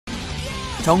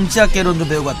정치학개론 좀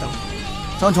배우고 왔다고.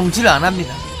 전 정치를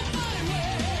안합니다.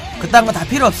 그딴 거 다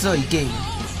필요 없어. 이 게임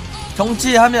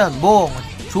정치하면 뭐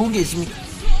좋은게 있습니까?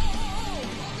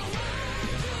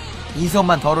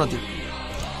 인성만 덜어도.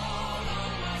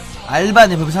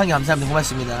 알바님 별풍선이 감사합니다.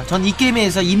 고맙습니다. 전 이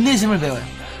게임에서 인내심을 배워요.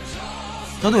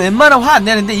 저도 웬만하면 화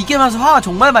안내는데 이 게임 하면서 화가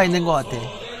정말 많이 낸 것 같아.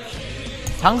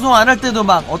 방송 안 할 때도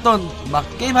막 어떤 막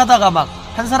게임 하다가 막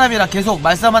한 사람이랑 계속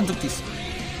말싸움한 적도 있어.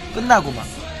 끝나고 막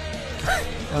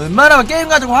웬만하면 게임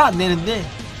가지고 화 안 내는데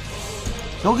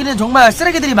여기는 정말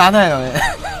쓰레기들이 많아요.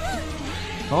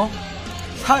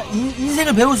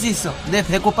 인생을 배울 수 있어. 내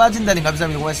배꼽 빠진다니.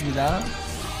 감사합니다. 고맙습니다.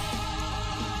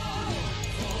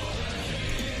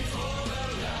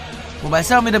 뭐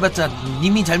말싸움을 해봤자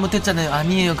님이 잘못했잖아요.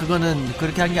 아니에요. 그거는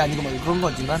그렇게 한 게 아니고 막 그런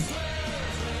거지만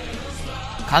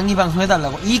강의 방송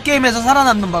해달라고. 이 게임에서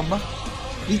살아남는 방법.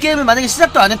 이 게임을 만약에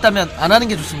시작도 안 했다면 안 하는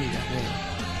게 좋습니다. 네.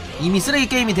 이미 쓰레기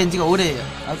게임이 된 지가 오래예요.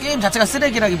 게임 자체가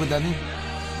쓰레기라기보다는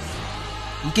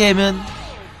이 게임은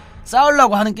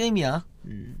싸우려고 하는 게임이야.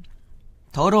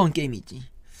 더러운 게임이지.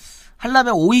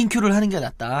 하려면 5인큐를 하는 게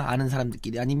낫다. 아는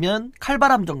사람들끼리. 아니면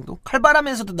칼바람 정도.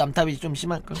 칼바람에서도 남탑이 좀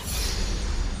심할걸.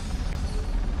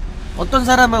 어떤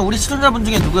사람은 우리 시청자분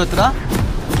중에 누구였더라?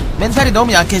 멘탈이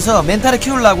너무 약해서 멘탈을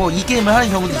키우려고 이 게임을 하는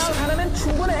경우도 있어.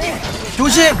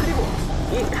 조심!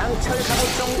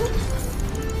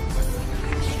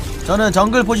 저는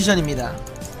정글 포지션입니다.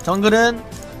 정글은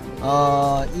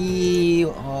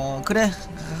그래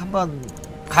한번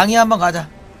강의 한번 가자.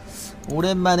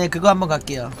 오랜만에 그거 한번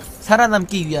갈게요.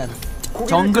 살아남기 위한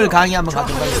정글 강의 한번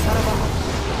가도록 하겠습니다.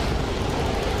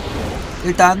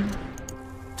 일단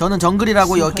저는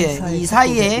정글이라고 이렇게 이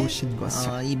사이에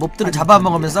이 몹들을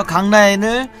잡아먹으면서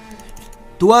강라인을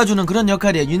도와주는 그런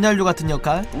역할이에요. 윤활유 같은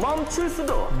역할.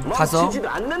 가서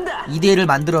 2대1을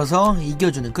만들어서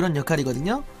이겨주는 그런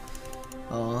역할이거든요.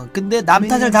 근데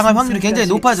남탓을 당할 확률이 굉장히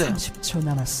높아져요. 30초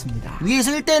남았습니다.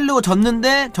 위에서 1대1로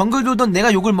졌는데 정글 돌던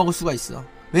내가 욕을 먹을 수가 있어.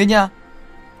 왜냐?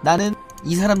 나는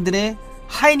이 사람들의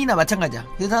하인이나 마찬가지야.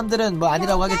 그 사람들은 뭐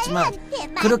아니라고 하겠지만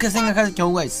그렇게 생각할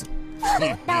경우가 있어.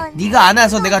 네가 안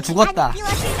와서 내가 죽었다.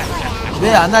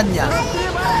 왜 안 왔냐?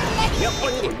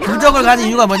 부적을 가진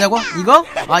이유가 뭐냐고? 이거?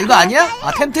 이거 아니야?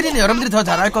 템트리는 여러분들이 더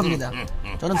잘 알 겁니다.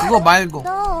 저는 그거 말고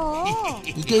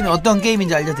이 게임이 어떤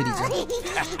게임인지 알려드리죠.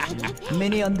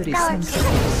 미니언들이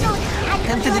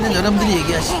템트리는 여러분들이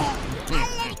얘기하시고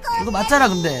이거 맞잖아.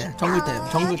 근데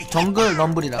정글템 정글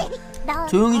럼블이라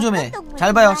조용히 좀 해.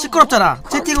 잘 봐요. 시끄럽잖아.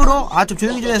 채팅으로 좀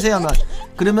조용히 좀 해세요.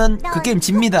 그러면 그 게임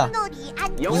집니다.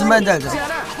 무슨 말인지 알죠?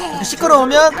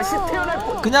 시끄러우면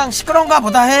그냥 시끄러운가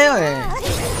보다 해요.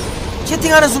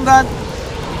 채팅하는 순간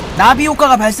나비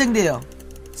효과가 발생돼요.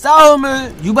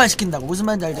 싸움을 유발시킨다고. 무슨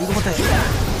말인지 알죠? 이거 못해.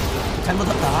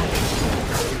 잘못했다.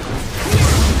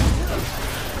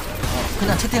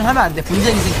 그냥 채팅을 하면 안 돼.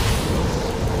 분쟁이 생겨.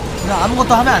 그냥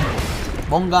아무것도 하면 안 돼.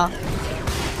 뭔가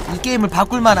이 게임을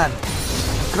바꿀 만한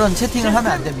그런 채팅을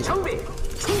하면 안 됩니다.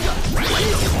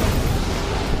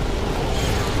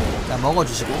 자,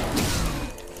 먹어주시고.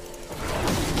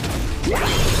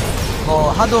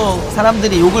 하도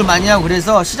사람들이 욕을 많이 하고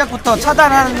그래서 시작부터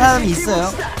차단하는 사람이 있어요.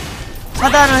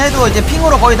 차단을 해도 이제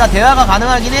핑으로 거의 다 대화가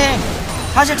가능하긴 해.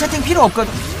 사실 채팅 필요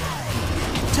없거든.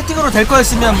 채팅으로 될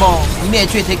거였으면 뭐 이미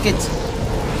애초에 됐겠지.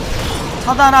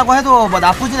 차단하고 해도 뭐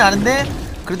나쁘진 않은데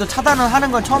그래도 차단을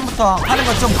하는 건 처음부터 하는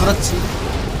건 좀 그렇지.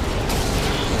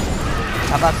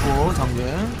 잡았고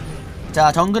정글.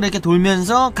 자, 정글 이렇게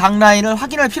돌면서 각 라인을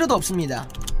확인할 필요도 없습니다.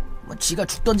 뭐 지가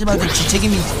죽던지 말든지 지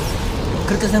책임인지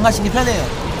그렇게 생각하시기 편해요.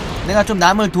 내가 좀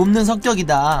남을 돕는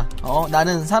성격이다.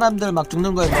 나는 사람들 막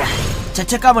죽는 거에 뭐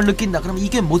죄책감을 느낀다. 그러면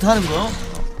이게 못하는 거?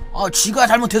 지가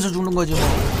잘못해서 죽는 거지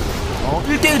뭐.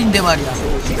 1대1인데 말이야.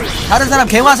 다른 사람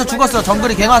갱 와서 죽었어.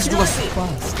 정글이 갱 와서 죽었어.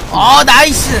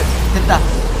 나이스! 됐다.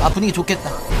 분위기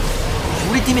좋겠다.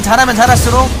 우리 팀이 잘하면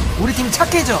잘할수록 우리 팀이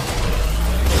착해져.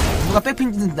 누가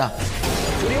백핀 든다.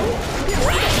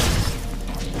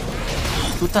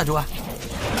 좋다, 좋아.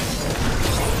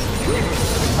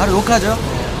 바로 욕하죠.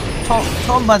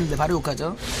 처음 봤는데 바로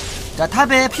욕하죠. 자,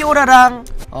 탑에 피오라랑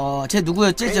쟤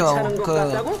누구였지?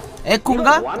 그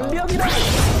에코인가?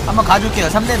 한번 가줄게요.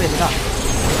 3레벨이라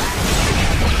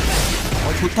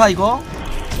좋다 이거.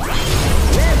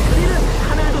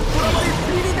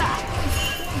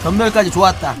 전멸까지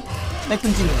좋았다.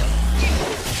 백핑진이에요.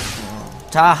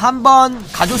 자, 한번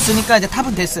가줬으니까 이제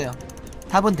탑은 됐어요.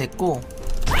 탑은 됐고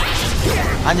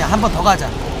아니야, 한 번 더 가자.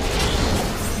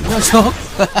 이 녀석.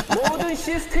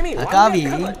 까비.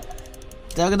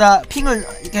 자, 여기다 핑을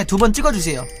이렇게 2번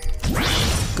찍어주세요.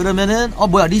 그러면은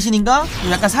뭐야 리신인가?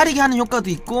 약간 사리게 하는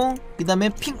효과도 있고 그 다음에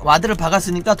와드를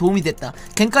박았으니까 도움이 됐다.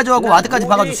 갱까지 하고 와드까지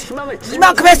박아줬어.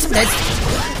 이만큼 했으면 됐어.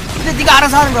 근데 네가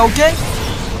알아서 하는 거야. 오케이?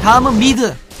 다음은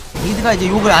미드가 이제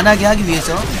욕을 안 하게 하기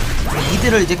위해서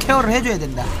미드를 이제 케어를 해줘야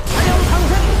된다.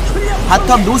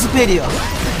 바텀 노스펠이요.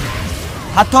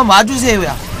 바텀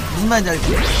와주세요야. 무슨 말인지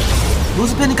알지?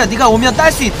 노스펠이니까 네가 오면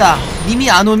딸 수 있다. 님이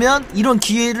안 오면 이런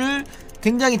기회를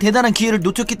굉장히 대단한 기회를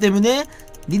놓쳤기 때문에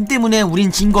님 때문에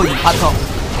우린 진 거지. 바텀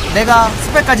내가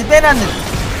스펠까지 빼놨는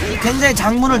굉장히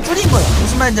장문을 줄인 거야.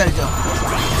 무슨 말인지 알죠?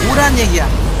 오란 얘기야.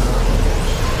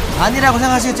 아니라고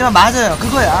생각하시겠지만 맞아요.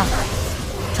 그거야.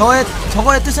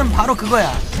 저거의 뜻은 바로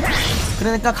그거야.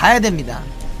 그러니까 가야 됩니다.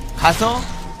 가서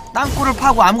땅굴을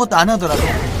파고 아무것도 안 하더라도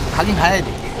가긴 가야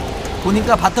돼.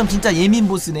 보니까 바텀 진짜 예민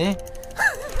보스네.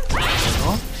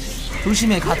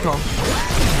 조심해 바텀.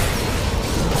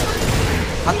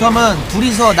 바텀은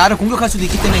둘이서 나를 공격할 수도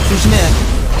있기 때문에 조심해야 돼.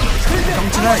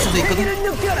 정치를 할 수도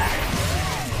있거든.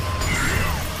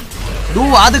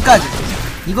 노와드까지.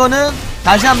 이거는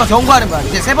다시 한번 경고하는 거야.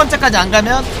 이제 세 번째까지 안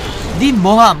가면 님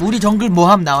모함, 우리 정글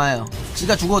모함 나와요.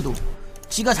 지가 죽어도,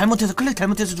 지가 잘못해서 클릭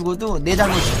잘못해서 죽어도 내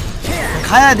잘못이야.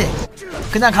 가야 돼.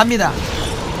 그냥 갑니다.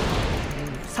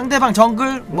 상대방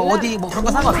정글 뭐 어디 뭐 그런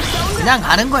거 상관없어. 그냥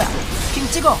가는 거야. 핑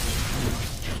찍어.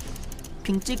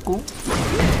 핑 찍고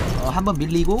한번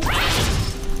밀리고 고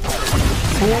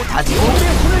다지고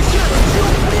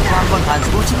또 한번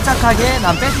다지고 침착하게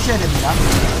난 빼주셔야 됩니다.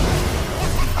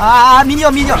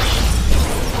 미니언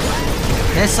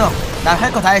됐어. 나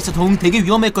할 거 다 했어. 되게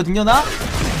위험했거든요. 나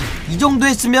이 정도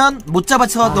했으면 못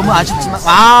잡아서 너무 아쉽지만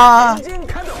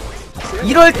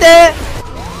이럴 때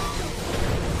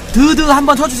드드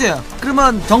한번 쳐주세요.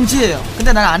 그러면 정치예요.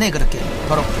 근데 난 안 해 그렇게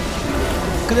더럽게.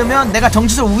 그러면 내가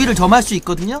정치적 우위를 점할 수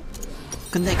있거든요.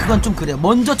 근데 그건 좀 그래요.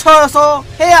 먼저 쳐서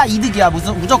해야 이득이야.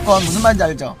 무조건 무슨 말인지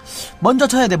알죠? 먼저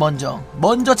쳐야 돼.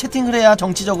 먼저 채팅을 해야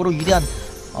정치적으로 유리한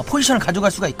포지션을 가져갈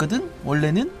수가 있거든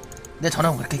원래는. 근데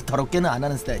저는 그렇게 더럽게는 안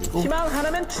하는 스타일이고. 희망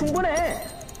하나면 충분해.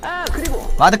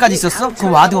 그리고 와드까지 있었어? 그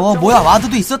와드 뭐야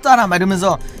와드도 있었잖아 막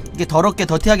이러면서 이게 더럽게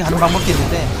더티하게 하는 방법도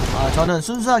있는데 저는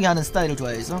순수하게 하는 스타일을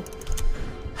좋아해서.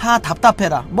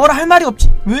 답답해라. 뭐라 할 말이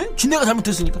없지. 왜? 지네가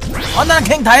잘못했으니까. 나는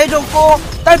갱 다 해줬고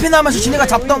딸피 남아서 지네가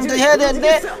잡던지 해야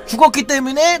되는데 죽었기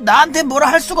때문에 나한테 뭐라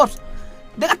할 수가 없어.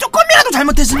 내가 조금이라도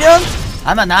잘못했으면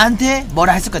아마 나한테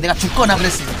뭐라 했을 거야. 내가 죽거나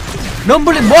그랬으면.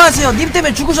 럼블님 뭐하세요? 님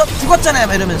때문에 죽었잖아요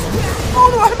막 이러면서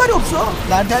너 할 말이 없어.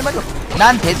 나한테 할 말이 없어.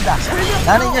 난 됐다.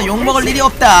 나는 이제 욕먹을 일이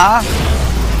없다.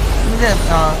 근데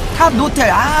탑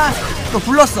노텔 또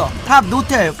불렀어. 탑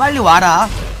노텔 빨리 와라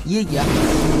이 얘기야.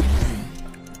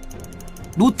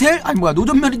 노텔? 아니 뭐야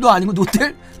노전멸이도 아니고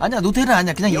노텔? 아니야 노텔은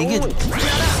아니야. 그냥 얘기해줘.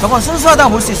 저건 순수하다고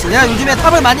볼 수 있어. 내가 요즘에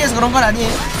탑을 많이 해서 그런 건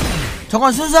아니에요.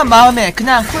 저건 순수한 마음에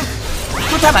그냥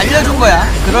쿨탑 알려준 거야.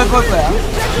 그럴 걸 거야.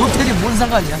 노텔이 뭔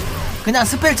상관이야. 그냥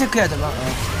스펠 체크해야 저거.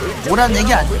 오라는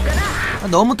얘기 아니야.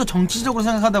 너무 또 정치적으로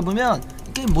생각하다 보면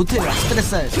게임 못해요. 스트레스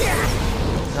쌓여요.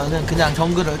 저는 그냥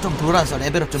정글을 좀 돌아서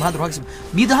레벨업 좀 하도록 하겠습니다.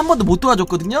 미드 한 번도 못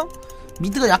도와줬거든요.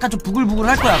 미드가 약간 좀 부글부글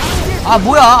할 거야.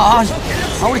 뭐야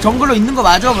우리 정글로 있는 거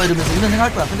맞아 막 이러면서 이런 생각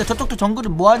할 거야. 근데 저쪽도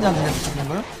정글은 뭐하냐 그냥 저쪽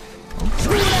정글.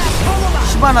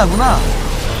 시바나구나.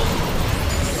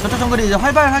 저쪽 정글이 이제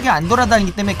활발하게 안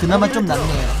돌아다니기 때문에 그나마 좀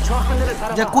낫네요.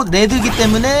 이제 곧 레드이기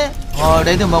때문에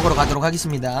레드 먹으러 가도록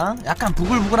하겠습니다. 약간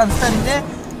부글부글한 스타일인데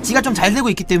지가 좀 잘 되고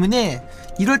있기 때문에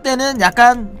이럴 때는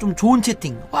약간 좀 좋은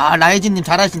채팅. 라이즈님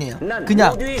잘하시네요.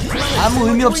 그냥 아무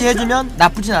의미 없이 해주면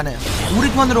나쁘진 않아요. 우리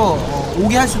편으로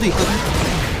오게 할 수도 있거든.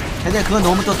 근데 그건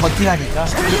너무 또 더티하니까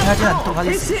그렇게 하지 않도록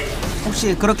하겠습니다.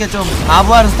 혹시 그렇게 좀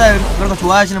아부하는 스타일 그런 거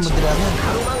좋아하시는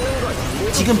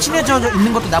분들이라면 지금 친해져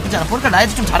있는 것도 나쁘지 않아. 보니까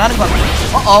라이즈 좀 잘하는 것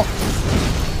같아.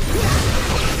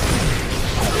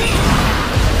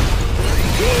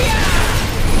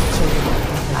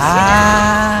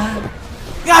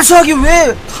 야 저기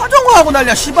왜 타정을 하고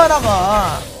난리야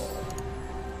시바나가.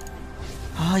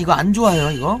 이거 안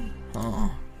좋아요 이거.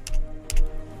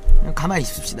 그냥 가만히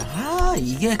있읍시다.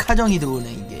 이게 카정이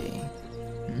들어오네 이게.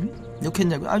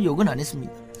 욕했냐고? 욕은 안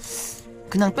했습니다.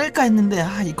 그냥 뺄까 했는데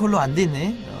이걸로 안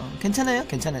되네. 괜찮아요.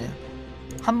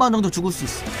 한 번 정도 죽을 수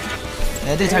있어.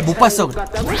 애들이 잘 못 봤어. 그래.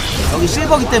 여기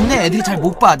실버기 때문에 애들이 잘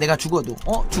못 봐. 내가 죽어도.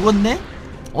 죽었네?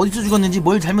 어디서 죽었는지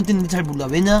뭘 잘못했는지 잘 몰라.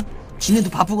 왜냐?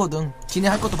 지네도 바쁘거든. 지네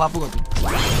할 것도 바쁘거든.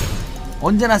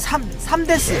 언제나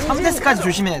 3데스까지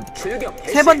조심해야 돼.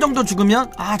 3번 정도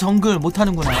죽으면 정글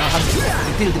못하는구나. 한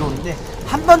 6대1 들어오는데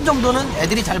한 번 정도는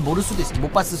애들이 잘 모를 수도 있어.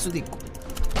 못 봤을 수도 있고.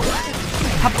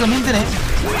 탑 좀 힘드네.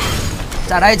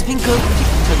 자 라이즈 핑크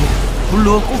저기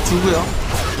블루 꼭 주고요.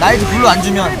 라이즈 블루 안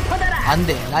주면 안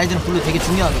돼. 라이즈는 블루 되게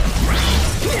중요하게.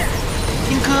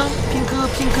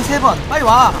 핑크 3번 빨리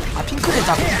와. 아 핑크래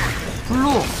자꾸.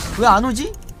 블루 왜 안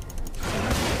오지?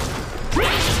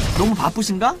 너무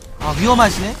바쁘신가? 아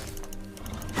위험하시네.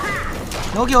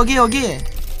 여기.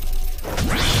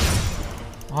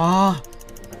 아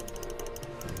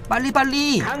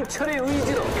빨리. 강철의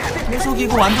의지로 계속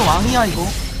이거 완전 왕이야 이거.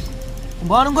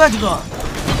 뭐 하는 거야 지금?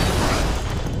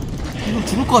 이거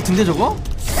죽을 것 같은데 저거?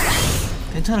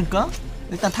 괜찮을까?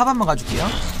 일단 탑 한번 가줄게요.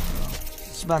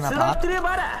 시바나 밥.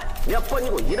 쓰러뜨려봐라. 몇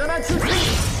번이고 일어나 줄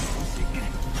테니.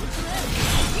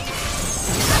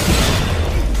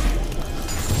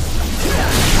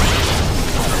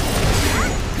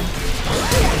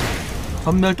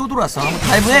 전멸 또 들어왔어. 한번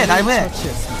다이브해.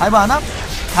 다이브 하나?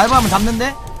 다이브 하면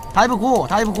잡는데? 다이브 고.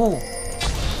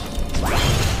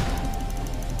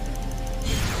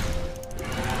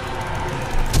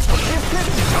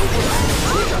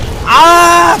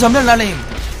 아 전멸 날림.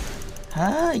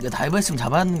 아 이거 다이브 했으면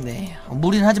잡았는데.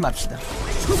 무리는 하지 맙시다.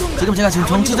 지금 제가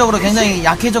정치적으로 굉장히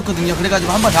약해졌거든요.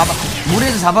 그래가지고 한번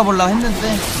무리해서 잡아보려고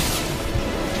했는데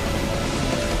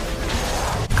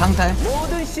강탈.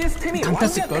 모든 시스템이 강타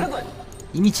쓸걸. 완벽하군.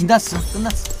 이미 지났어.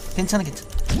 끝났어. 괜찮아.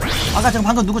 아까 지금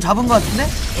방금 누구 잡은 것 같은데?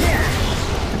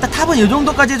 일단 탑은 이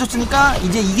정도까지 해줬으니까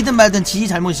이제 이기든 말든 지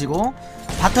잘못이고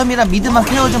바텀이랑 미드만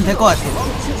케어주면 될 것 같아.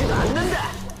 멈추지도 않는다.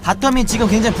 바텀이 지금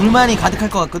굉장히 불만이 가득할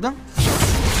것 같거든?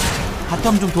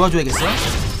 바텀 좀 도와줘야겠어.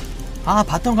 아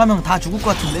바텀 가면 다 죽을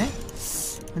것 같은데?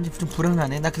 왠지 좀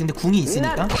불안하네. 나 근데 궁이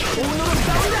있으니까. 난 돈으로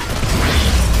싸운다.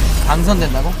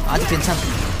 당선된다고? 아직 괜찮아.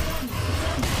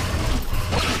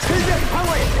 철벽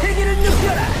방어의 패기를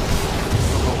느껴라.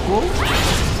 먹고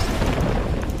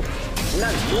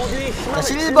난 모두의 힘을 자,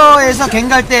 실버에서 갱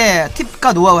갈 때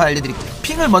팁과 노하우 알려드릴게요.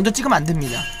 핑을 먼저 찍으면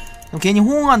안됩니다. 그럼 괜히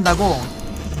호응한다고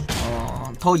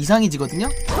더 이상해지거든요.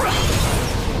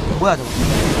 뭐야 저거.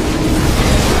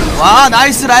 와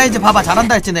나이스 라이즈. 봐봐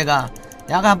잘한다 했지 내가.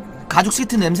 약간 가죽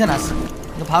시트 냄새 났어.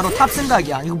 이거 바로 탑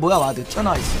생각이야. 이거 뭐야 와드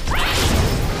튀어나와있어.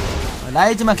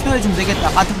 라이즈만 케어해주면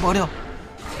되겠다. 바텀 버려.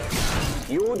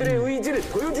 요들의 의지를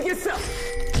보여주겠어.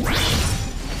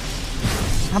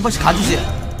 한 번씩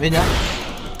가주세요. 왜냐?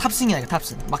 탑승이야 이거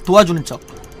탑승. 막 도와주는 척.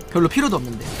 별로 필요도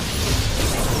없는데.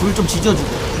 불 좀 지져주고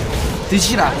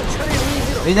드시라.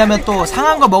 왜냐면 또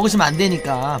상한 거 먹으시면 안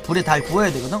되니까 불에 달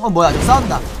구워야 되거든. 뭐야 저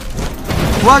싸운다.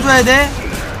 도와줘야 돼.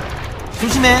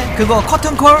 조심해. 그거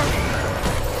커튼콜.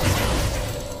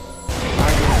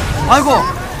 아이고.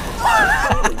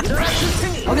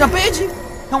 그냥 빼지.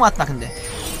 형 왔다 근데.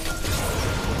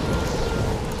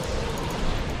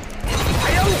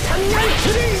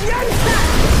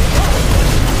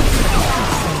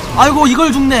 아이고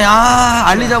이걸 죽네. 아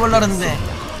알리 잡으려 했는데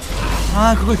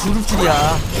아 그걸 죽을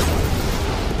줄이야.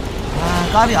 아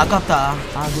까비 아깝다.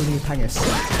 아군이 당했어.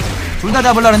 둘 다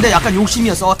잡으려 했는데 약간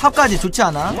욕심이었어. 탑까지 좋지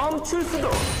않아. 멈출 수도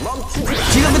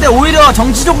멈추지. 지금 근데 오히려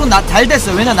정치적으로 잘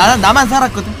됐어. 왜냐 나만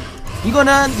살았거든.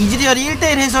 이거는 이즈리얼이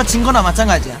 1대1 해서 진 거나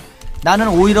마찬가지야. 나는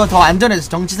오히려 더 안전해서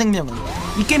정치 생명은.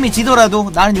 이 게임이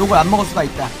지더라도 나는 욕을 안 먹을 수가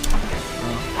있다.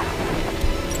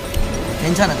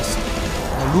 괜찮아졌어.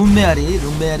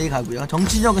 룸메아리 가고요.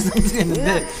 정치적은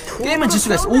상승했는데 게임은 질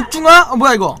수가 있어. 옥중아?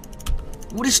 뭐야 이거?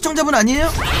 우리 시청자분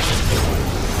아니에요?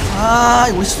 아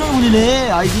우리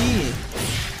시청자분이네. 아이디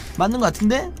맞는 것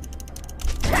같은데?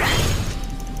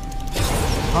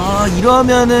 아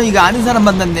이러면은 이거 아는 사람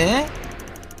만났네.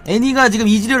 애니가 지금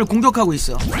이즈리얼을 공격하고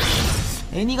있어.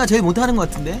 애니가 제일 못하는 것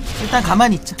같은데? 일단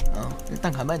가만히 있자.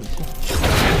 일단 가만히 있고.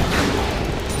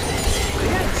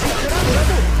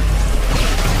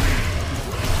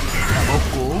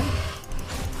 먹고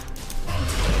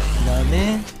그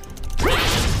다음에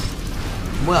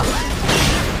뭐야.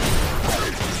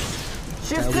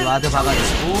 자 여기 와드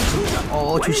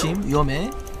박아주시고 조심 위험해.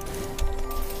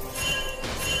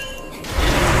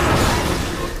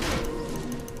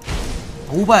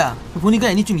 오바야. 보니까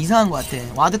애니 좀 이상한 것 같아.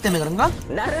 와드 때문에 그런가?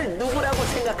 나를 누구라고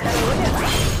생각하는 거냐?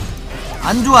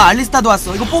 안 좋아. 알리스타도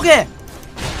왔어. 이거 뽀개.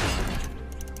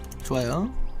 좋아요.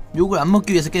 욕을 안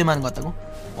먹기 위해서 게임하는 것 같다고?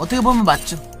 어떻게 보면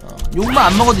맞죠. 욕만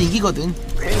안 먹어도 이기거든.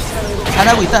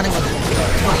 잘하고 있다는 거든.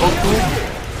 이거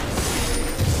먹고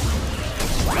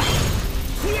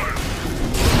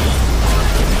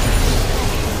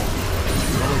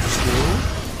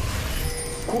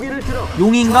고개를 들어.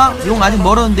 용인가? 용 아직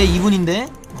멀었는데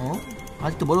 2분인데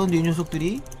아직도 멀었는데 이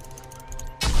녀석들이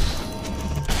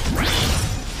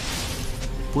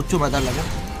봇 좀 와달라고?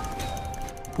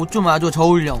 봇 좀 와줘.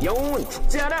 저울령. 영웅은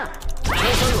죽지 않아.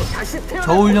 저절로 다시 태어나.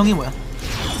 저울령이 뭐야?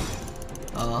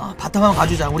 바텀 한번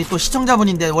가주자. 우리 또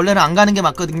시청자분인데 원래는 안 가는 게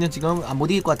맞거든요. 지금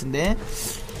못 이길 것 같은데.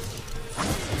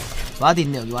 와드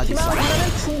있네. 여기 와드 있어.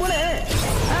 희망보다는 충분해.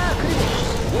 아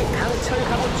그리고 이 강철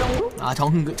갑옷 정도? 아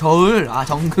정글 저을 아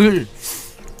정글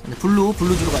블루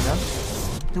주러 가자.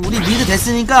 우리 미드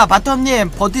됐으니까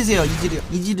바텀님 버티세요.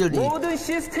 이지리얼이 모든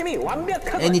시스템이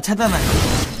완벽하고 애니 차단하니.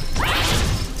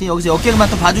 지금 여기서 역갱만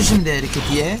또 봐주시면 돼. 이렇게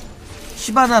뒤에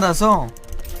시바나라서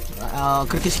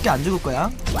그렇게 쉽게 안 죽을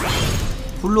거야.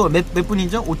 블루 몇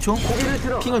분이죠? 5초? 고개를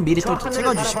들어 핑을 미리 저 또 하늘을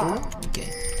찍어주시고. 바라봐. 이렇게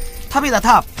탑이다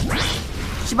탑.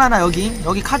 시바나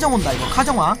여기 카정 온다. 이거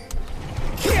카정와.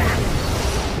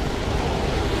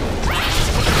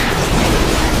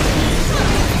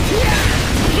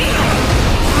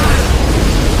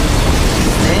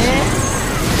 네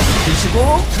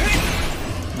드시고.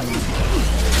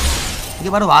 이게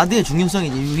바로 와드의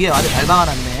중요성이지. 위에 와드 잘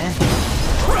박아놨네.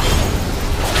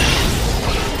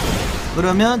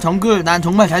 그러면 정글 난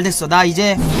정말 잘 됐어. 나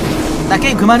이제 나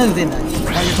게임 그만해도 된다.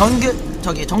 나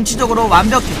이제 정치적으로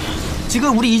완벽해.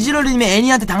 지금 우리 이지럴님이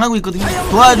애니한테 당하고 있거든요.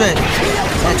 도와줘야 돼.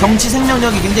 정치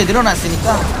생명력이 굉장히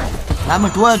늘어났으니까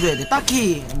남을 도와줘야 돼.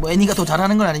 딱히 뭐 애니가 더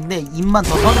잘하는 건 아닌데 입만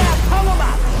더 터는.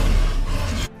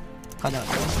 가자.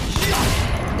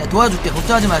 내가 도와줄게.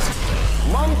 걱정하지 마세요.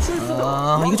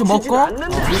 이거 좀 먹고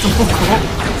이거 좀 먹고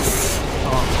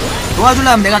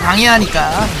도와주려면 내가 강해야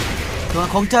하니까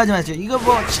걱정하지 마세요. 이거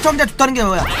뭐 시청자 좋다는 게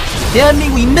뭐야.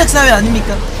 대한민국 인맥사회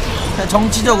아닙니까?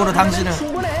 정치적으로 당신을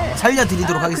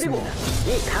살려드리도록 하겠습니다.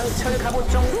 이 강철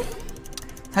갑옷 정도?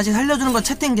 사실 살려주는 건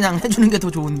채팅 그냥 해주는 게 더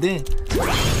좋은데 좀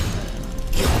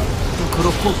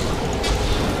그렇고.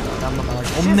 한번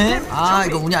막아줘. 없네? 아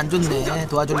이거 운이 안 좋네.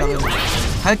 도와주려고 했는데.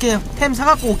 갈게요. 템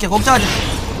사갖고 올게. 걱정하지 마.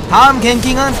 다음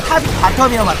갱킹은 탑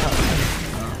바텀이야. 바텀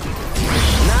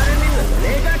나를 믿는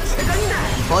내가 최강이다.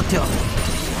 버텨.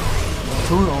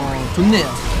 좋네요.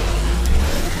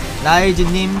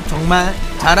 라이즈님 정말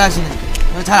잘하시는.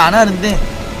 잘 안하는데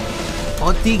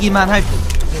버티기만 할 뿐.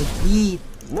 이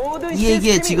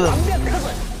얘기에 지금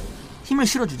힘을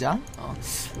실어주자.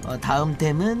 다음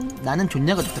템은 나는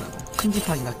존냐가 좋더라고. 큰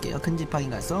지팡이 갈게요. 큰 지팡이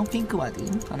가서 핑크 와드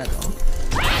하나 더.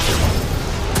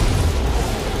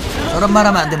 저런 말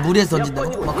하면 안 돼. 무리해서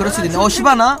던진다고. 뭐 그럴 수도 있네.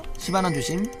 시바나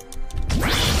조심.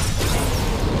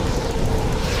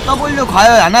 W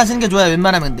과열 안 하시는 게 좋아요.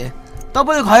 웬만하면 돼.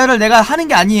 W 과열을 내가 하는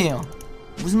게 아니에요.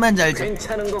 무슨 말인지 알죠?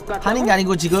 하는 게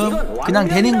아니고 지금 그냥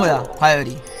되는 거야.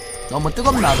 과열이 너무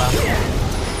뜨겁나 봐.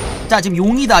 자 지금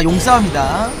용이다. 용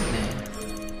싸움이다.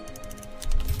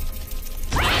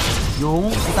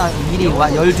 용 일단 미리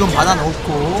열 좀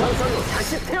받아놓고.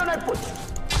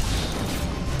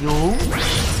 용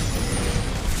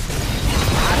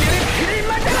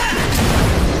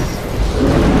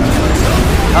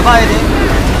잡아야 돼.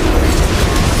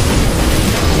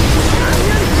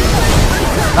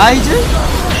 라이즈?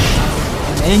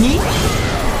 애니?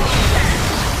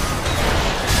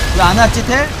 왜 안 왔지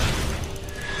텔?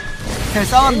 텔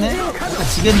싸웠네? 그러니까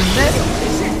지겠는데?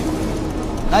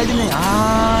 라이즈는 이게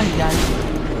아니지.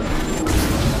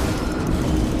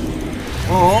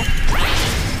 어어?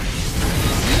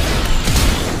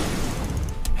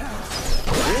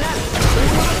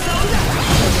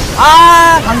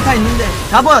 강타 있는데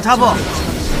잡어.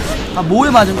 뭐에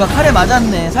맞은 거야? 칼에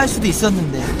맞았네. 살 수도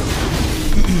있었는데.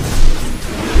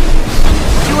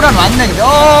 피오란 왔네. 근데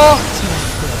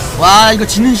와 이거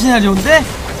지는 시나리오인데?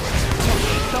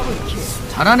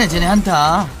 잘하네 쟤네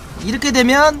한타. 이렇게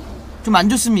되면 좀 안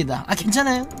좋습니다.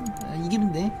 괜찮아요.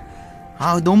 이기면 돼.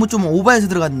 너무 좀 오버해서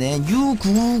들어갔네.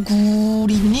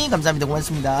 U996님 감사합니다.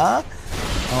 고맙습니다.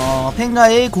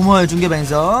 팬가의 고마워요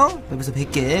중계방에서 옆에서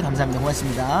 100개 감사합니다.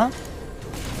 고맙습니다.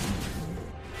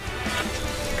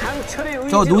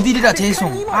 저 노딜이라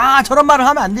죄송. 저런 말을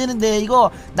하면 안 되는데 이거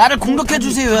나를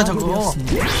공격해주세요. 저거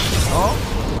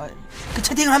그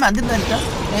채팅을 하면 안 된다니까.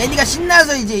 애니가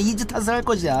신나서 이제 이즈 탓을 할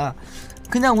것이야.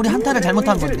 그냥 우리 한타를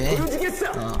잘못한 건데.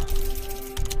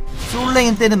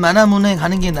 솔랭인 때는 마나문에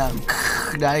가는 게 나아.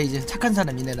 라이즈 착한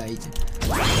사람이네. 라이즈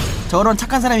저런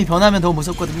착한 사람이 변하면 더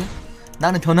무섭거든요.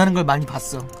 나는 변하는 걸 많이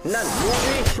봤어.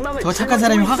 저 착한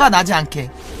사람이 화가 나지 않게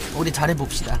우리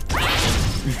잘해봅시다.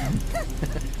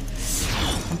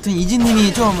 아무튼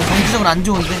이진님이 좀 정치적으로 안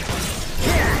좋은데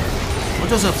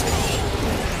어쩔 수 없어.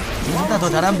 일단 더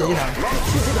잘하면 되지 나.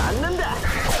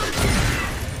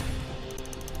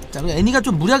 자, 애니가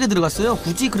좀 무리하게 들어갔어요.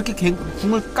 굳이 그렇게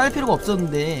궁을 깔 필요가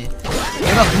없었는데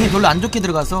내가 궁이 별로 안 좋게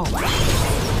들어가서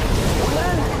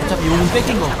어차피 용은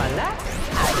뺏긴 거.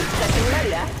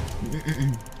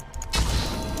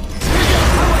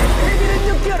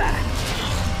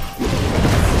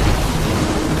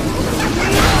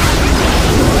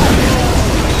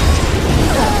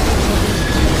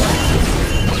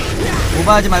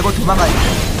 오버하지 말고 도망가야 돼.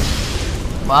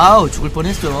 와우 죽을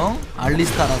뻔했어.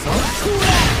 알리스타라서.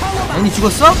 애니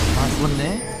죽었어?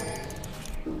 죽었네.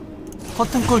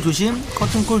 커튼콜 조심.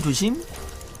 커튼콜 조심.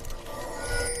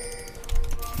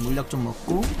 물약 좀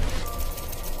먹고.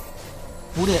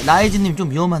 우리 라이즈님 좀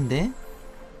위험한데.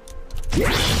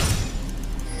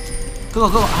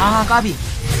 그거 아 까비.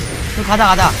 그거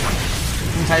가다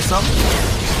잘 써.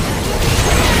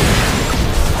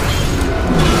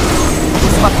 볼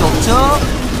수밖에 없죠.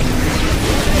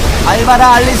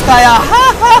 알바라 알리스타야.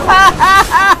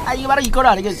 하하하하. 이거 바로 이걸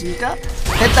알겠습니까?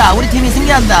 됐다. 우리 팀이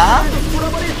승리한다.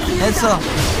 됐어.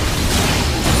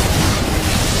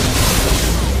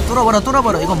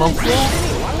 뚫어버려. 이거 먹고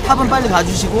탑은 빨리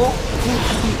가주시고.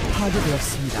 포탑이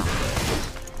파괴되었습니다.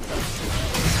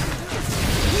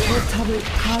 포탑을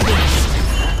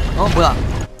파괴했습니다. 뭐야?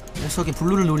 녀석이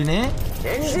블루를 노리네.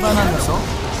 슈바나 녀석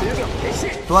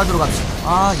도와주러 갑시다.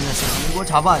 아, 이 녀석 이거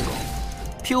잡아. 이거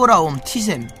피오라옴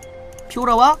티셈.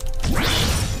 피오라와?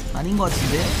 아닌 것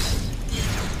같은데.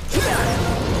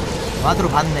 와드로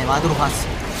봤네. 와드로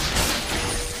봤어.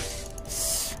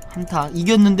 한타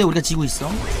이겼는데 우리가 지고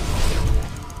있어.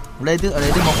 레드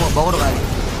먹으러 가야 돼.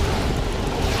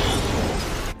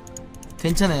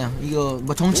 괜찮아요. 이거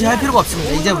뭐 정치할 필요가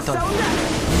없습니다. 이제부터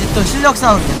실력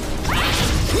싸움이야.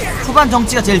 초반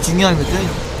정치가 제일 중요하거든.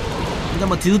 근데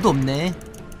뭐 딜도 없네.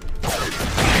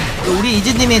 우리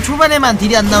이즈님이 초반에만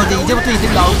딜이 안 나오는데 이제부터 이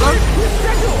딜 나올걸?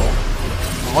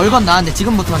 얼건 나왔네.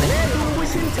 지금부터네.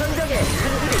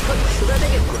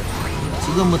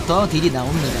 지금부터 딜이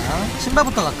나옵니다.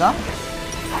 신발부터 갈까?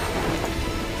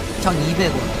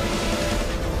 1200원.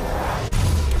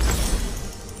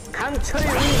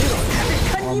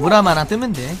 무람 하나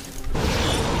뜨면 돼.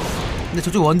 근데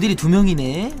저쪽 원딜이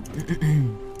 2명이네.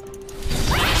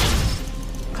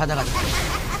 가자.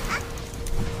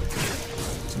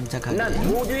 침착하게.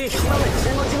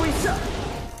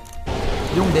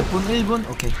 용 몇 분? 1분?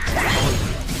 오케이.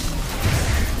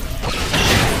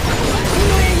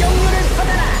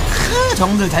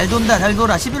 정글 잘 돈다. 잘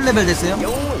돌아. 11레벨 됐어요.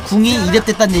 궁이 2렙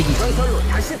됐단 얘기지.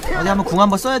 어디 한번 궁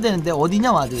한번 써야 되는데.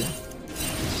 어디냐 와드.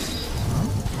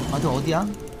 와드 어디야?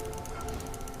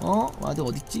 와드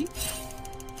어딨지?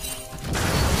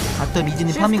 갔던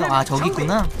미진이 파밍가. 아 저기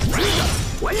있구나.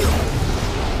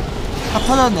 탑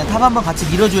터졌네. 탑 한번 같이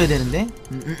밀어줘야 되는데.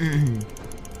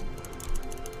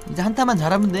 이제 한타만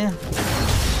잘하면 돼.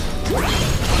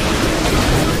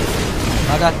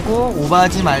 맞았고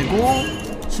오버하지 말고.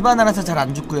 시바나라서 잘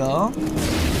안 죽고요.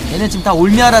 얘네 지금 다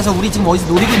올미아라서 우리 지금 어디서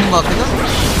노리고 있는 것 같거든?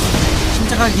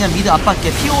 침착하게 그냥 미드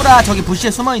압박해. 피오라 저기 부시에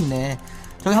숨어있네.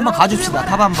 저기 한번 가줍시다.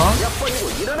 탑 한번.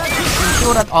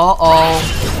 피오라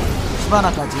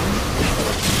시바나까지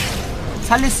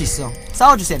살릴 수 있어.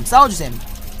 싸워주셈.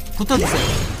 붙어주셈.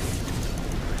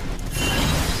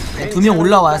 2명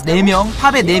올라와. 4명.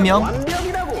 탑에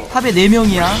 4명. 탑에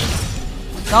 4명이야.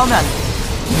 싸우면 안 돼.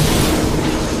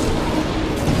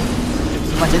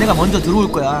 쟤네가 먼저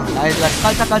들어올 거야. 나이가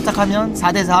깔짝깔짝하면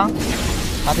 4대4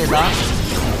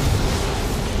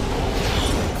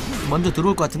 먼저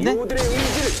들어올 것 같은데?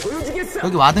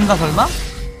 여기 와든가 설마?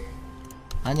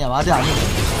 아니야 와드 아니야.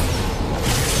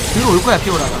 들어올 거야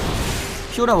피오라가.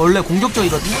 피오라 원래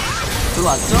공격적이거든?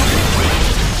 들어왔죠?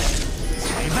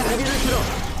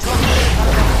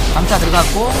 감자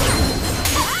들어갔고.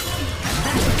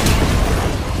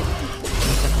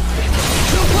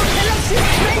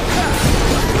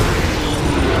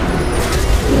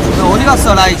 너 어디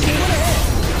갔어 라이즈?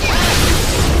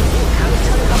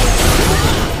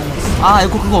 아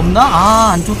에코 그거 없나?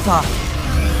 아 안 좋다.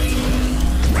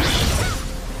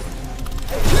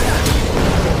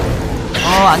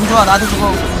 안 좋아. 나도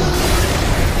그거.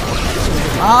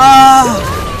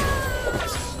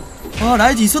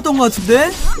 라이즈 있었던 것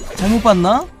같은데? 잘못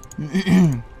봤나?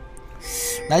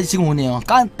 라이즈 지금 오네요.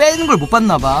 빼는 걸 못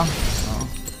봤나봐.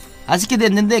 아쉽게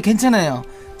됐는데 괜찮아요.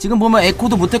 지금 보면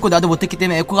에코도 못했고 나도 못했기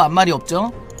때문에 에코가 아무 말이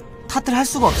없죠. 탓을 할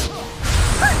수가 없어.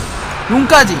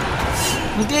 용까지.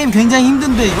 게임 굉장히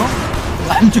힘든데 이거?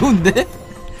 안 좋은데?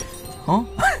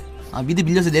 미드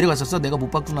밀려서 내려갔었어? 내가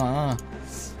못 봤구나.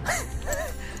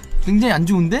 굉장히 안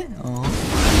좋은데?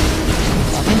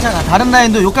 괜찮아. 다른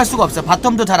라인도 욕할 수가 없어.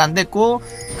 바텀도 잘 안 됐고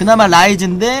그나마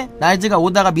라이즈인데 라이즈가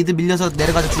오다가 미드 밀려서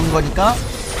내려가서 죽은 거니까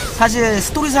사실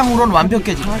스토리상으로는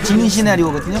완벽해지. 지는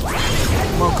시나리오거든요.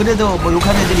 뭐 그래도 뭐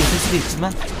욕하는 애들이 있을 수도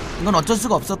있지만 이건 어쩔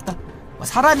수가 없었다. 뭐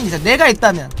사람이 이제 내가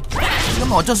있다면 이건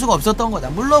뭐 어쩔 수가 없었던 거다.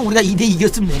 물론 우리가 2대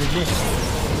이겼으면 되는데.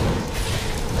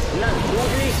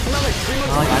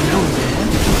 안 좋은데.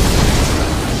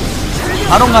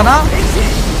 바론 가나?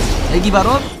 애기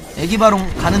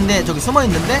바론 가는데 저기 숨어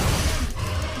있는데.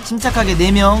 침착하게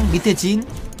 4명 밑에 진.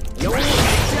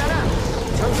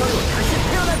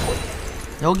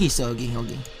 여기 있어.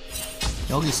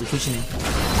 여기 있어. 조심해.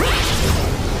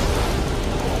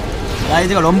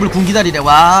 라이즈가 럼블 궁 기다리래.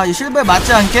 와, 이 실버에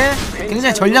맞지 않게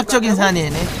굉장히 전략적인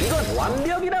사내네. 이건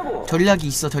완벽이라고. 전략이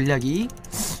있어, 전략이.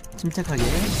 침착하게.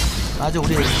 맞아,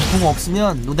 우리 공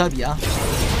없으면 노답이야.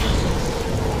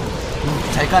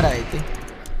 잘 깔아야 돼.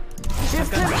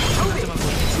 시스템 정비.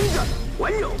 충전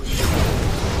완료.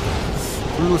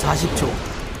 블루 40초.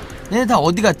 얘네 다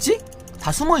어디 갔지?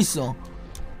 다 숨어 있어.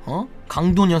 어?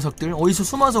 강도 녀석들 어디서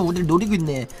숨어서 우리를 노리고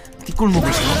있네.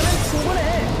 뒷골목에서.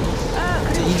 충분해.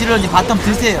 이제 이지런이 바텀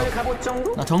드세요. 철 갑옷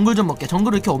정도? 나 정글 좀 먹게.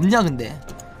 정글 왜 이렇게 없냐 근데.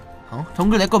 어?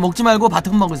 정글 내 거 먹지 말고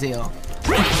바텀 먹으세요.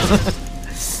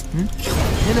 응?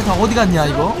 얘네 다 어디 갔냐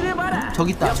이거? 응?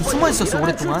 저기 있다. 지금 숨어 있었어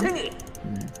오랫동안.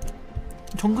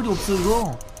 정글이 없어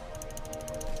이거.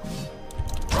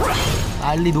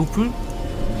 알리 노플?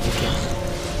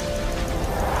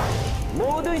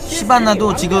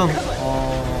 시바나도 지금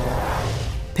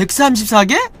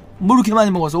 134개? 뭐 이렇게 많이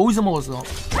먹었어? 어디서 먹었어?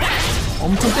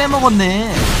 엄청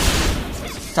빼먹었네.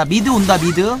 자 미드 온다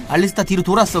미드. 알리스타 뒤로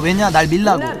돌았어. 왜냐 날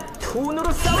밀라고.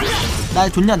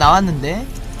 날 존냐 나왔는데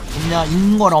존냐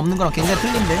있는 거랑 없는 거랑 굉장히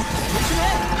틀린데.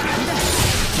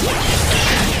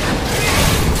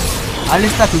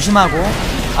 알리스타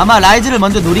조심하고. 아마 라이즈를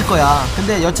먼저 노릴 거야.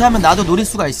 근데 여차하면 나도 노릴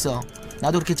수가 있어.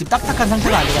 나도 그렇게 지금 딱딱한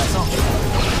상태가 아니라서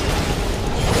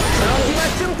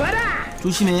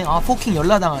조심해. 아 포킹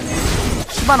열라당하네.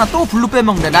 시바나 또 블루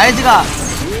빼먹네. 라이즈가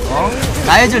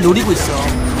라이즈를 노리고 있어.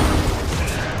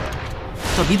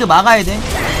 저 미드 막아야 돼.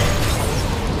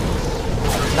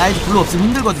 라이즈 블루 없으면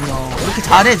힘들거든요. 이렇게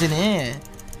잘해 쟤네.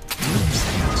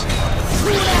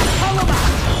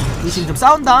 지금 좀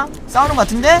싸운다. 싸우는 것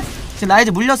같은데? 지금 라이즈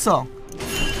물렸어.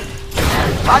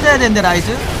 빠져야 되는데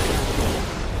라이즈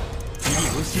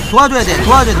도와줘야 돼.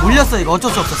 도와줘야 돼. 물렸어 이거.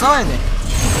 어쩔 수 없어. 싸워야 돼.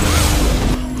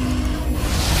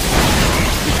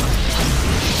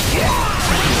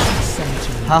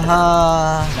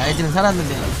 하하 라이즈는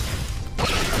살았는데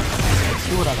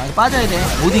키워라. 많이 빠져야 돼.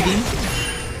 못이김.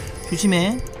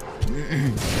 조심해.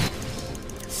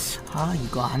 아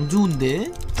이거 안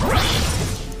좋은데.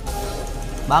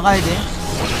 막아야 돼.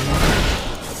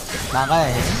 막아야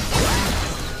해.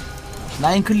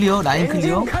 라인 클리어. 라인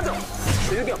클리어.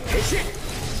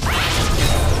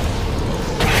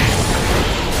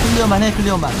 클리어만 해.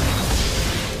 클리어만.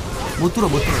 못 뚫어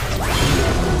못 뚫어.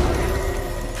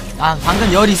 아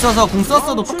방금 열 있어서 공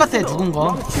썼어도 똑같아.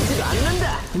 죽은거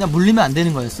그냥 물리면 안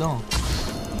되는 거였어.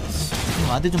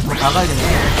 아들 좀 더 박아야겠네.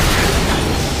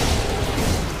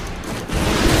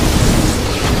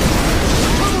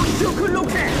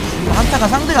 한타가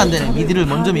상대가 안 되네. 미드를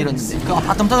먼저 밀었는데. 그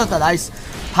바텀 터졌다. 나이스.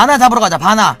 바나 잡으러 가자.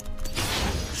 바나.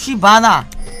 쉬 바나.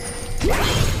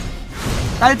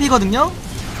 딸피거든요.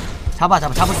 잡을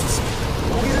수 있어.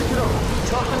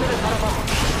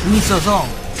 공 있어서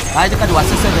라이즈까지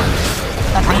왔었어야 되는데.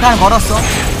 나 당탄을 걸었어.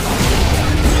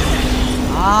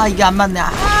 아 이게 안 맞네.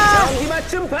 아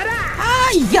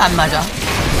이게 안 맞아.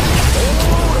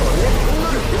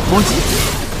 뭐지?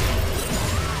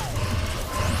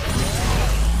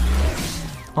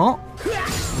 어?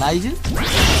 라이즈?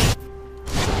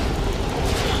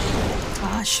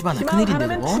 아 씨발 나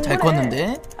큰일인데 이거. 잘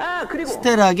컸는데.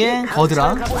 스테라게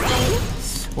거드라.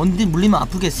 원딜 물리면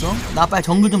아프겠어. 나 빨리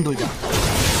정글 좀 돌자.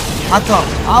 바텀.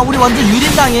 아 우리 완전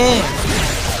유린당해.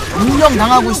 운영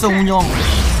당하고 있어. 운영.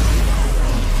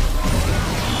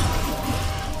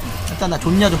 일단 나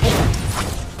존냐 좀 뽑고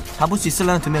잡을 수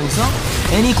있으려는 두 명이서.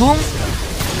 애니 궁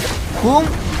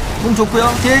좋고요.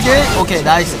 딜 오케이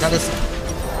나이스. 잘했어.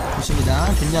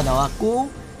 좋습니다. 존냐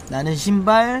나왔고 나는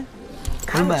신발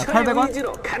얼마야? 800원?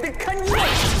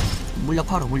 물약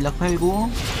팔어. 물약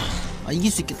팔고. 아 이길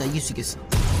수 있겠다. 이길 수 있겠어.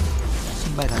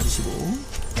 신발 가지시고.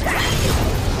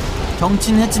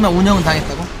 정치는 했지만 운영은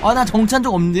당했다고? 아 나 정치한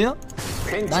적 없는데요?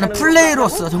 나는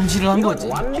플레이로서 정치를 한 거지.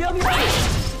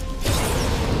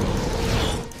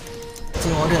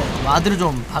 지금 어려. 와드를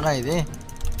좀 박아야 돼.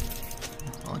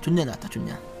 존냐 나왔다.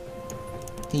 존냐.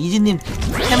 이진님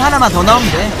템 하나만 더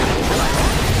나오면 돼.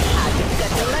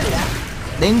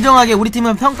 냉정하게 우리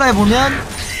팀을 평가해보면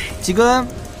지금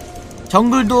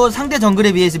정글도 상대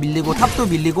정글에 비해서 밀리고 탑도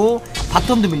밀리고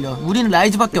바텀도 밀려. 우리는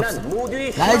라이즈밖에 없어.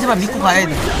 라이즈만 믿고 가야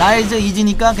돼. 라이즈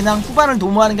이지니까 그냥 후반을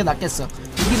도모하는 게 낫겠어.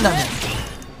 이기려면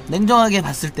냉정하게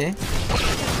봤을 때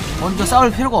먼저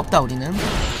싸울 필요가 없다. 우리는.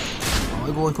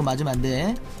 이거 맞으면 안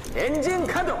돼.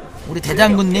 우리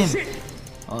대장군님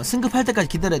승급할 때까지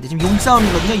기다려야 돼. 지금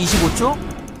용싸움이거든요.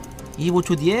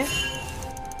 25초 뒤에.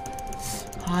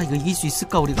 아 이거 이길 수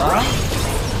있을까 우리가?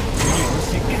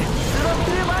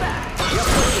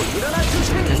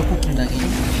 계속 폭풍당해.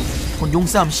 본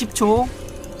용싸움 10초.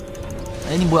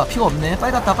 애니 뭐야 피가 없네.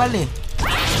 빨리 갔다 빨리.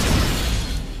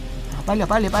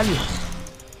 빨리.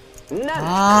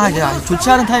 아 이제 좋지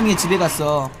않은 타이밍에 집에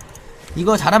갔어.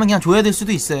 이거 잘하면 그냥 줘야 될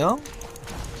수도 있어요.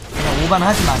 그냥 오반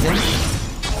하지 마세요.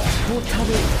 포탑을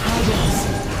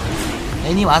파괴했습니다.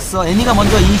 애니 왔어. 애니가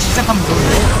먼저 이 시작하면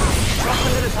좋은데.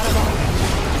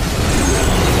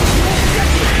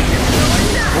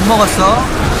 못 먹었어.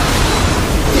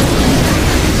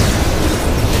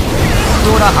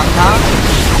 또라 강타.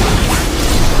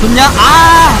 좋냐?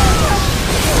 아!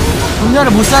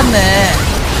 좋냐를 못 쐈네.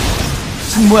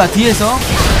 지금 뭐야 뒤에서?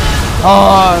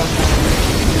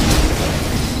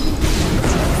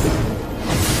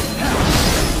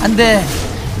 안돼.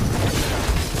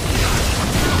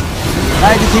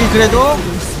 나 이제 딜 그래도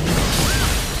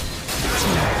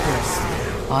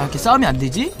이렇게 싸움이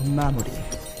안되지? 마무리.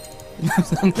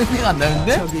 생각 안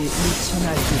나는데? 적이 미쳐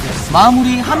날뛰었습니다.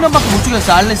 마무리 한 명밖에 못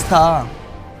죽였어. 알레스타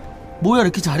뭐야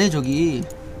이렇게 잘해 저기.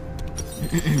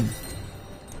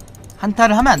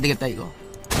 한타를 하면 안되겠다 이거.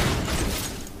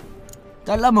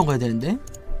 잘라 먹어야 되는데.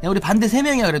 야 우리 반대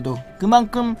 3명이야 그래도.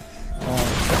 그만큼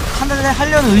하늘에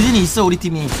하려는 의진이 있어 우리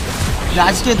팀이. 근데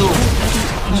아쉽게도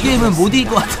이 게임은 못 이길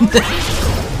것 같은데.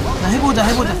 야 해보자.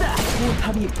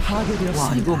 포탑이 파괴되었습니다.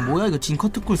 와 이거 뭐야 이거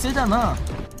징커트콜 세잖아.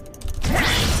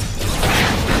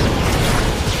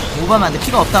 오바면 안돼.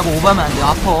 피가 없다고 오바면 안돼.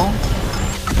 아파.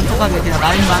 촉촉하게 그냥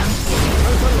라인만.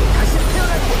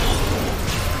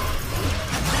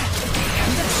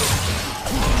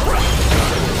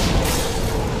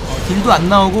 딜도 안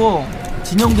나오고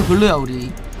진영도 별로야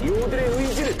우리.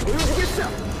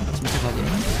 침착하게.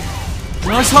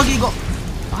 녀석 이거.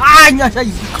 이 녀석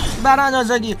이 시바라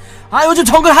녀석이. 요즘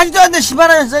정글 하지도 않는데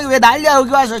시바라 녀석이 왜 난리야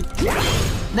여기 와서.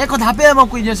 내 거 다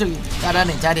빼먹고 이 녀석이.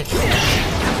 잘하네 잘해.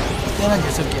 뛰어난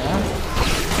녀석이야.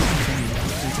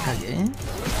 침착하게.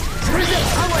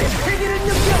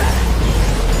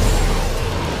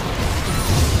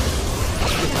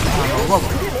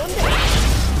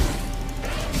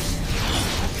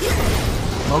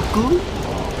 먹고.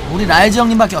 우리 라이즈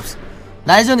형님밖에 없어.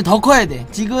 라이즈 형님 더 커야 돼.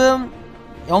 지금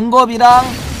영겁이랑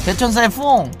대천사의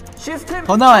퐁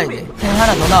더 나와야 돼. 탱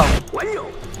하나 더 나오고.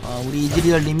 우리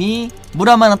이즈리얼님이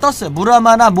무라마나 떴어요.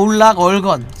 무라마나 몰락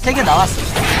얼건 3개 나왔어.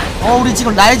 우리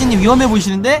지금 라이즈님 위험해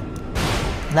보이시는데?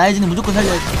 라이즈님 무조건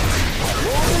살려야 돼.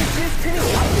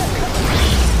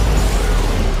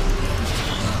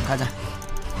 가자.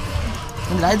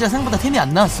 근데 라이즈가 생각보다 템이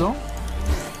안 나왔어.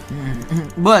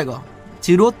 뭐야 이거?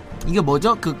 지롯? 이게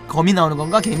뭐죠? 그 거미 나오는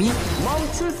건가? 개미?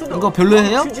 이거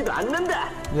별로예요?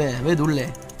 왜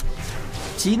놀래?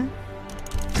 진?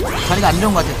 자리가 안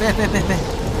좋은 것 같아. 빼.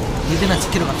 니들만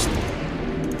지키러 갑시다.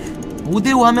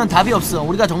 5대5 하면 답이 없어.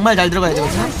 우리가 정말 잘 들어가야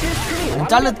되거든.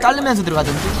 자르면서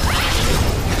들어가던지.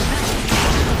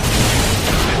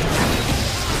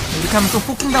 이렇게 하면 또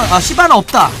포킹당. 시바나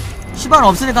없다. 시바나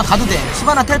없으니까 가도 돼.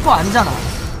 시바나 텔포 아니잖아.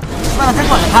 시바나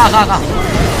텔포 아니야. 가.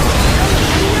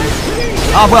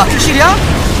 뭐야 큐실이야?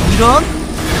 이런.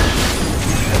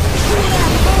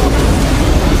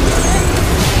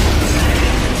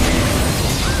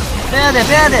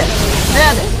 빼야돼.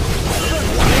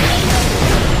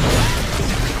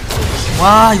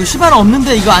 와 이거 시바나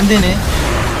없는데 이거 안되네.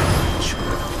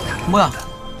 뭐야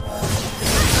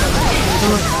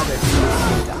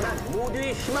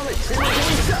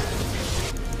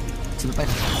집에 빨리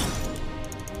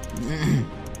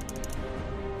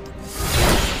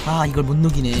이걸 못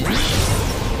녹이네.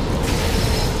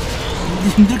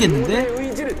 힘들겠는데?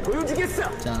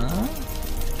 자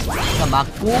일단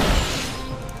맞고.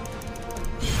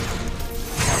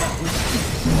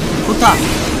 좋다.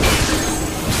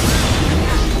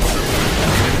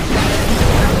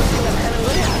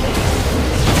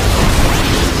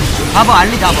 잡아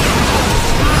알리 잡아.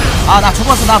 나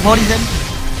죽었어. 나 버리셈.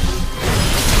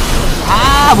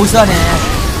 못사네.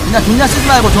 그냥 존나 쓰지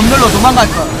말고 전멸로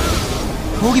도망갈걸.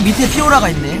 거기 밑에 피오라가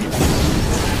있네.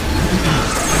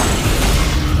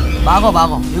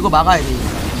 막어. 이거 막아야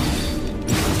돼.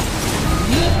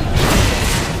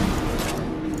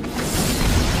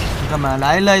 잠깐만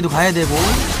라일라이도 가야 되고.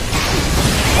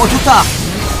 좋다.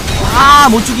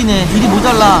 못 죽이네. 딜이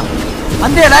모자라.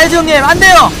 안돼 라이즈 형님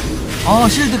안돼요.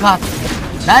 실드 갓.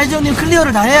 라이즈 형님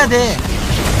클리어를 다 해야 돼.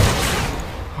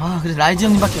 그래서 라이즈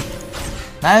형님밖에.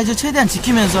 라이즈 최대한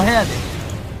지키면서 해야 돼.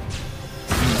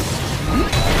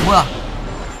 뭐야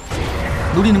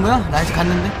노리는 거야? 라이즈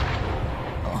갔는데?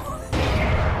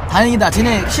 다행이다.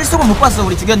 쟤네 실속은 못 봤어.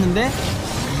 우리 죽였는데.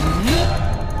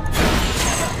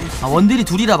 원딜이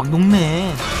둘이라 막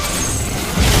녹네.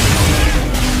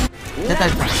 됐다.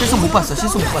 실속 못 봤어.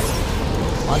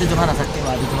 와드 좀 하나 살게.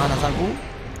 와드 좀 하나 사고.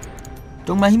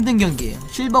 정말 힘든 경기에요.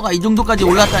 실버가 이 정도까지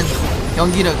올랐다니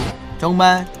경기력이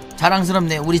정말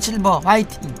자랑스럽네. 우리 실버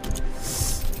화이팅.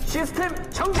 시스템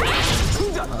정지.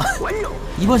 충전 완료.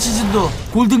 이번 시즌도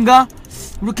골든가?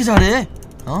 왜 이렇게 잘해?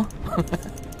 어?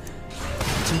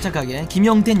 침착하게.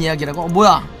 김영텐 이야기라고?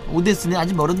 뭐야? 오데스네.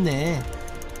 아직 멀었네.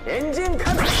 엔진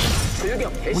카드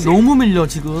출격 개시. 너무 밀려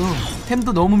지금.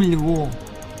 템도 너무 밀리고.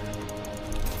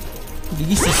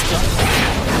 이길 수 있을까?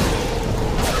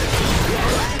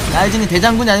 라이즈님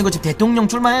대장군이 아니고 지금 대통령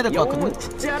출마해야 될 것 같거든.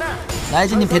 죽지 않아.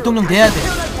 라이즈님 대통령 돼야 돼.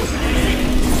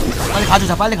 빨리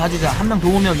가주자, 빨리 가주자. 한 명 더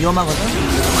오면 위험하거든.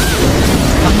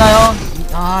 잡나요?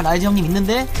 아, 라이즈 형님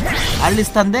있는데?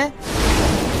 알리스타인데?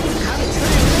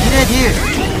 딜해, 딜.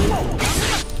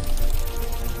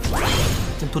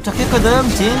 지금 도착했거든,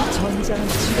 진.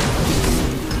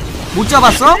 못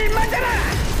잡았어?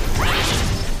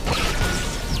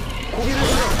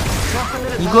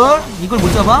 이걸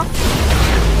못 잡아?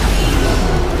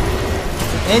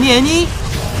 애니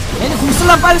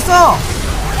궁슬람 빨리 써!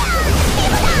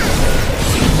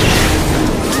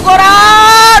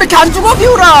 죽어라! 이렇게 안 죽어,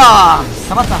 비우라!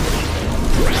 잡았다.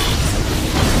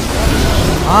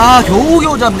 아,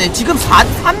 겨우겨우 잡네. 지금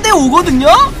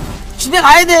 3대5거든요? 집에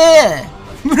가야돼.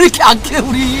 왜 이렇게 약해,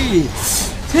 우리.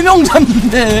 3명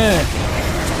잡는데.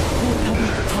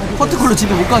 커트콜로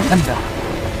집에 못 가게 한다.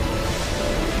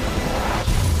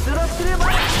 쓰러뜨려봐.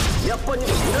 몇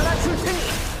번이고 일어나 줄 테니.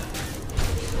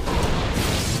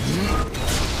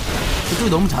 그쪽이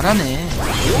너무 잘하네.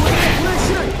 요새 불을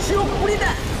실은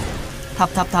지옥불이다.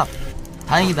 탑.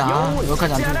 다행이다.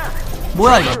 여기까지 안 들어.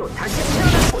 뭐야, 이거. 다시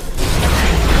태어났군.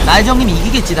 라이즈 형님이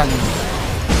이기겠지, 당연히.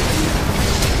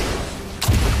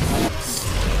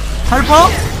 헬퍼?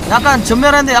 약간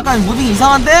전멸하는데 약간 무빙이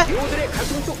이상한데? 요들의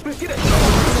가슴 속 불길은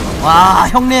와,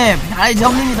 형님. 라이즈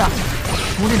형님이다.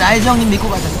 우리 라이즈 형님 믿고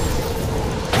가자.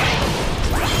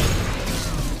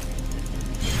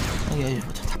 여기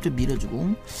탑 좀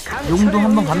밀어주고. 용도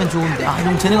한번 가면 좋은데. 아,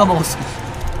 용 쟤네가 먹었어.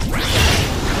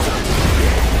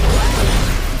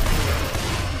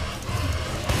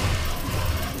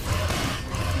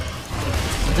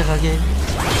 가게.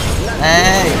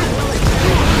 에이,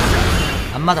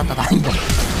 안 맞았다. 다행이다.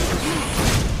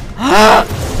 아!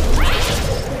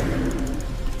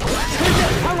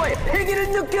 방어의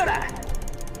패기를 느껴라.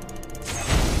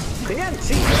 그냥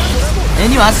지켜보라고.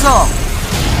 애니 왔어.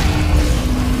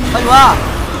 빨리 와.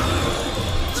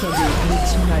 적이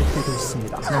미친날 때도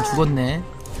있습니다. 그냥 죽었네.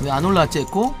 왜 안 올라왔지,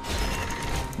 에코?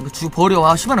 이거 버려.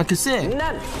 와, 시간 이렇게 세.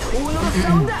 난 돈으로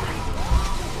싸운다.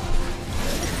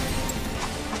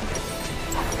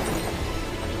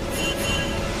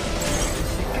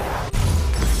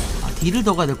 딜을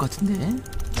더 가야 될 것 같은데.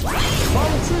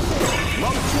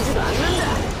 멈추지도 않는다.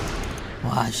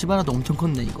 와, 시바라도 엄청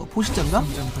컸네. 이거 포시장가?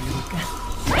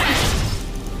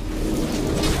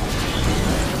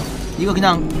 이거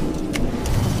그냥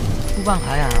후방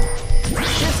가야.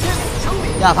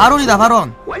 야, 바론이다.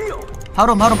 바론 완료.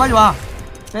 빨리 와.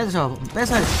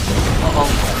 뺏어야지.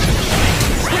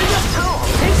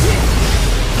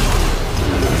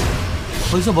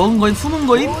 거기서 먹은 거임? 숨은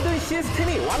거임? 모든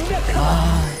시스템이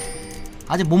완벽하다.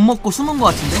 아직 못 먹고 숨은 거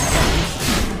같은데?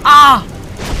 아!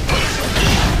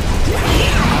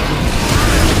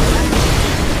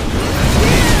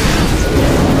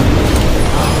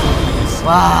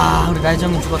 와, 우리 라이즈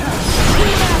형님 죽었다.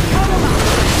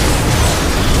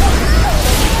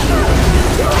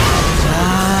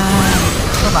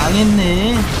 자,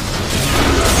 망했네.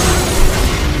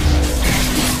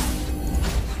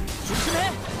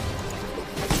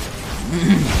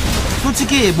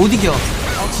 솔직히 못 이겨.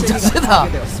 진짜 세다.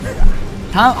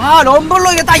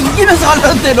 럼블로 이게 딱 이기면서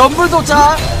가려는데 럼블도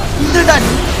참 힘들다니.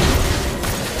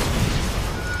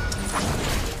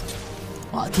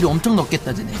 와, 딜이 엄청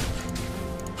넣겠다 쟤네.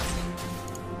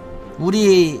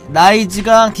 우리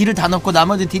라이즈가 딜을 다 넣고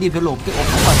나머지 딜이 별로 없을 것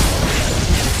같아.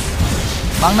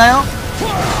 막나요?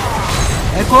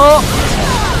 에코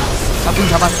잡긴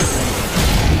잡았어.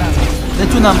 몇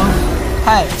초 남은?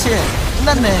 8, 7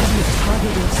 끝났네.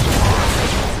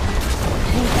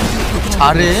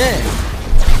 잘해.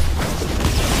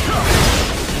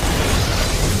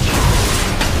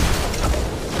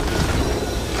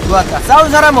 좋았다. 싸운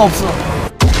사람은 없어.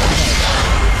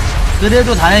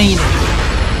 그래도 다행이네.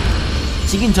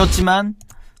 지긴 졌지만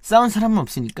싸운 사람은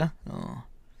없으니까. 아,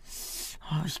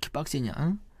 이렇게 빡세냐.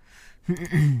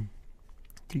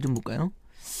 딜 좀 볼까요?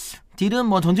 딜은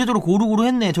뭐 전체적으로 고루고루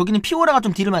했네. 저기는 피오라가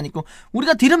좀 딜을 많이 있고,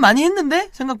 우리가 딜은 많이 했는데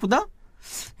생각보다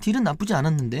딜은 나쁘지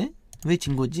않았는데 왜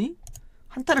진거지?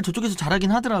 한타를 저쪽에서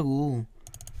잘하긴 하더라고.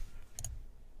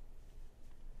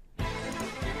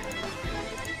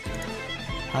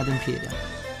 받은 피해량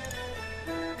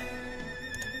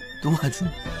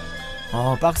도와준.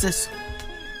 빡셌어.